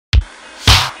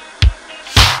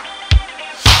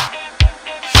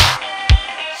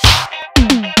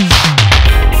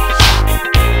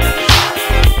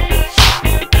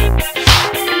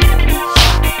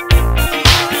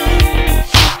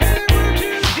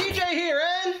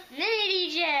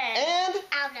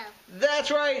That's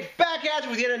right, back at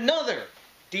you with yet another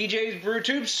DJs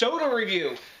BrewTube soda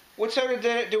review. What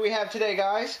soda do we have today,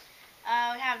 guys?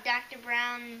 We have Dr.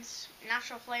 Brown's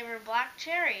natural flavor black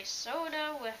cherry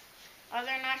soda with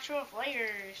other natural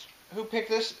flavors. Who picked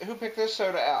this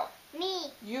soda out? Me.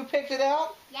 You picked it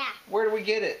out? Yeah. Where do we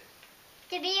get it?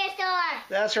 The beer store.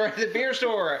 That's right, the beer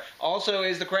store. Also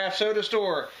is the craft soda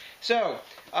store. So,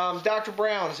 Dr.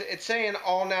 Brown's, it's saying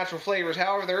all natural flavors.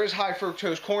 However, there is high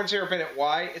fructose corn syrup in it.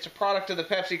 Why? It's a product of the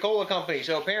Pepsi Cola company.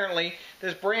 So apparently,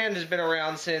 this brand has been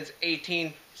around since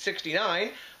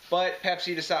 1869, but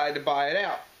Pepsi decided to buy it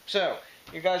out. So,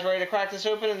 you guys ready to crack this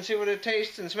open and see what it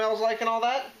tastes and smells like and all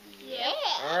that? Yeah.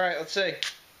 All right, let's see.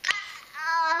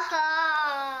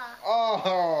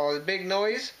 Oh, the big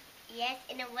noise? Yes,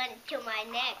 and it went to my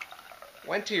neck.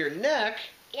 Went to your neck?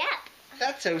 Yeah.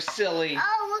 That's so silly.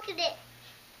 Oh, look at it.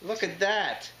 Look at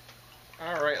that.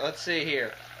 All right, let's see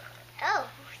here. Oh,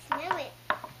 smell it.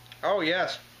 Oh,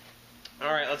 yes.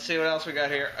 All right, let's see what else we got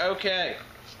here. Okay.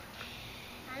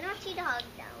 I don't see the hog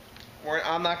down.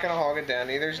 I'm not going to hog it down.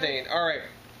 Neither's Dean. All right.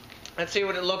 Let's see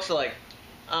what it looks like.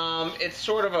 It's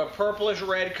sort of a purplish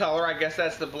red color. I guess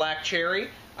that's the black cherry.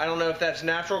 I don't know if that's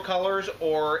natural colors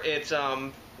or it's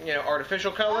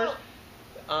artificial colors.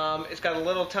 It's got a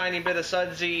little tiny bit of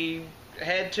sudsy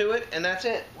head to it, and that's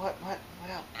it. What else?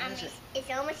 What is it?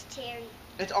 It's almost cherry.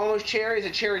 It's almost cherry. Is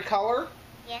it cherry color?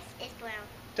 Yes, it's brown.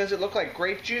 Does it look like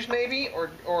grape juice maybe,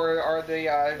 or are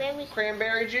the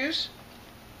cranberry juice?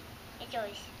 It's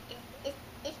always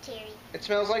it's cherry. It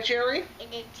smells like cherry? It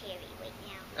is cherry right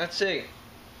now. Let's see.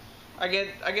 I get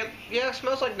yeah, it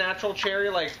smells like natural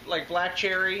cherry, like black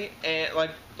cherry, and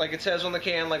like it says on the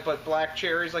can, but black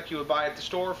cherries like you would buy at the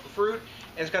store for fruit.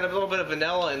 And it's got a little bit of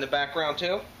vanilla in the background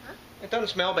too. Huh? It doesn't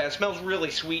smell bad. It smells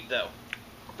really sweet though.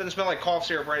 It doesn't smell like cough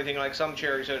syrup or anything like some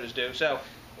cherry sodas do. So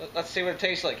let's see what it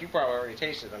tastes like. You probably already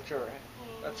tasted it, I'm sure, right?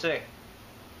 Let's see.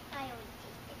 I already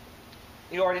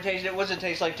tasted You already tasted it? What does it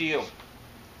taste like to you?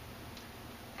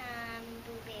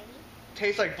 Blueberry.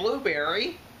 Tastes like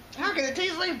blueberry? How can it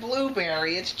taste like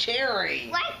blueberry? It's cherry.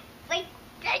 What? Wait.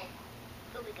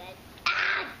 Oh my god.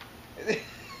 Ah!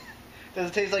 Does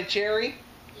it taste like cherry?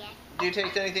 Yes. Do you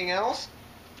taste anything else?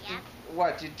 Yeah.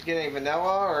 What? Did you get any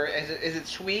vanilla, or is it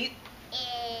sweet?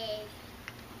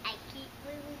 I keep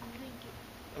drinking.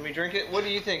 Let me drink it. What do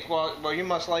you think? Well, you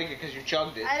must like it because you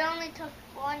chugged it. I only took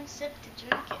one sip to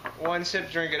drink it. One sip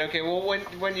to drink it. Okay. Well,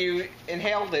 when you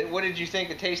inhaled it, what did you think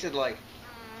it tasted like?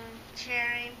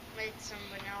 Cherry with some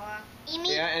vanilla.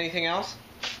 Yeah. Anything else?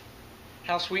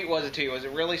 How sweet was it to you? Was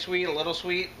it really sweet? A little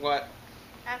sweet? What?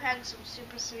 I've had some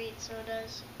super sweet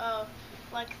sodas. Oh,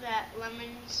 like that lemon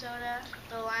soda,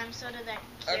 the lime soda that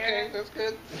Kira. Okay, that's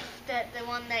good. The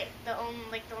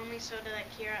only soda that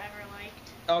Kira ever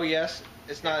liked. Oh yes,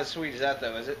 it's not as sweet as that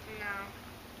though, is it?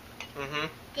 No. Mhm.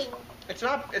 It's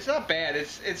not bad.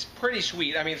 It's pretty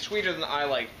sweet. I mean, it's sweeter than I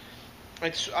like.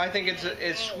 I think it's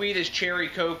as sweet as cherry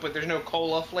Coke, but there's no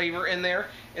cola flavor in there.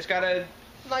 It's got a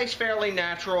nice, fairly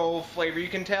natural flavor. You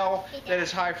can tell that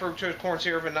it's high fructose corn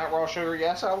syrup and not raw sugar.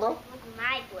 Yes, Aldo? Look at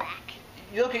my black.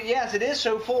 You look at, yes, it is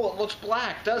so full. It looks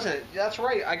black, doesn't it? That's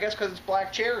right. I guess because it's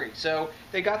black cherry. So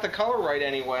they got the color right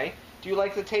anyway. Do you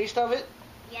like the taste of it?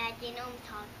 Yeah, they don't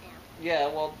talk now. Yeah,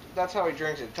 well, that's how he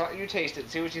drinks it. You taste it.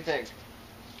 See what you think.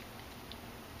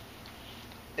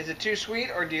 Is it too sweet,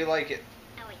 or do you like it?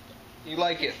 I like it. You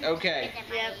like it. Okay.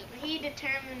 Yeah, he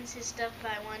determines his stuff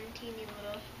by one teeny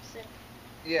little sip.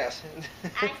 Yes.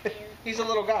 I do. He's a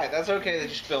little guy. That's okay that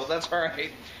you spilled. That's all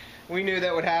right. We knew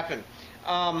that would happen.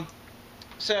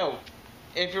 So,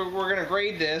 if we're gonna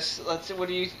grade this, let's see. What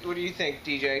do you think,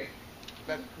 DJ?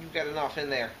 You've got enough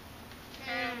in there.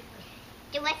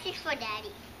 The rest is for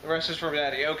Daddy. The rest is for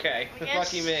Daddy. Okay.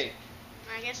 Lucky me.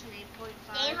 I guess an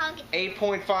 8.5.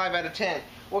 8.5 out of 10.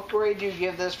 What grade do you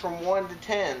give this from 1 to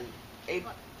 10?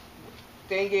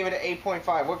 Dane gave it an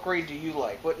 8.5. What grade do you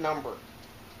like? What number?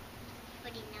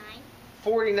 49.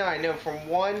 49. No, from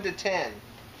 1 to 10.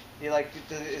 You like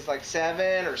it's like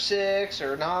 7 or 6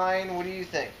 or 9? What do you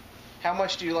think? How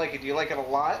much do you like it? Do you like it a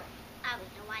lot? I don't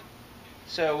know what.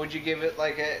 So would you give it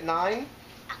like a 9?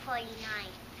 A 49.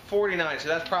 49. So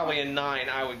that's probably a 9,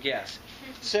 I would guess.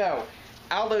 So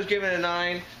Aldo's giving it a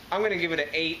 9. I'm going to give it an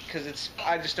 8 because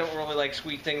I just don't really like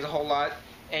sweet things a whole lot.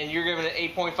 And you're giving it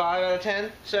 8.5 out of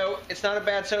 10. So it's not a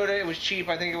bad soda. It was cheap.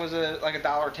 I think it was like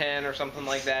 $1.10 or something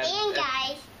like that. And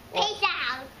guys, peace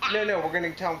out. No, we're going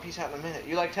to tell them peace out in a minute.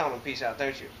 You like telling them peace out,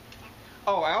 don't you?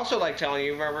 Oh, I also like telling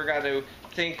you, remember, got to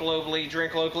think globally,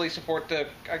 drink locally, support the,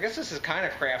 I guess this is kind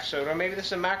of craft soda. Maybe this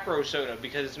is a macro soda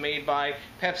because it's made by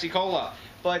Pepsi Cola.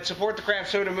 But support the craft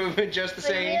soda movement just the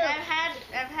same. I've had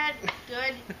I've had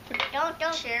good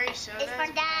Don't. cherry sodas. It's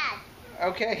for Dad.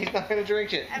 Okay, he's not gonna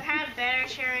drink it. I've had better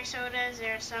cherry sodas.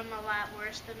 There are some a lot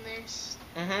worse than this.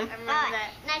 I Mm-hmm. remember that.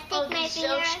 Now stick Oh, the my finger.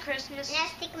 Zilch Christmas. Now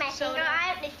stick my soda. finger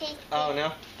out. It tastes Oh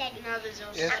no. good. No, the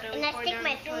Zilch Yes. soda. And we I poured stick down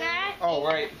my the finger. toilet. Oh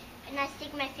right. And I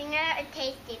stick my finger. It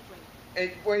tastes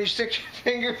different. When you stick your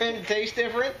finger in, it tastes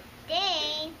different.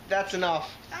 Dang. That's enough.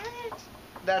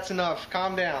 That's enough.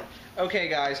 Calm down. Okay,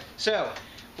 guys. So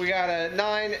we got a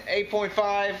 9,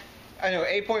 8.5. I know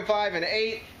 8.5 and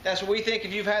 8. That's what we think.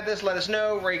 If you've had this, let us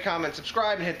know. Rate, comment,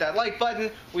 subscribe, and hit that like button.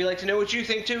 We like to know what you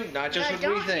think too, not just No, what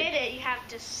don't we think. hit it. You have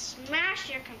to smash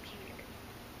your computer.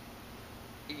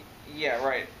 Yeah,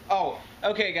 right. Oh,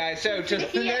 okay, guys. So to the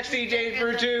Yeah. next DJs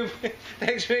BrewTube.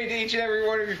 Thanks to each and every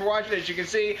one of you for watching. As you can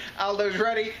see, Aldo's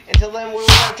ready. Until then, what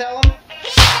do we want to tell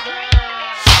them?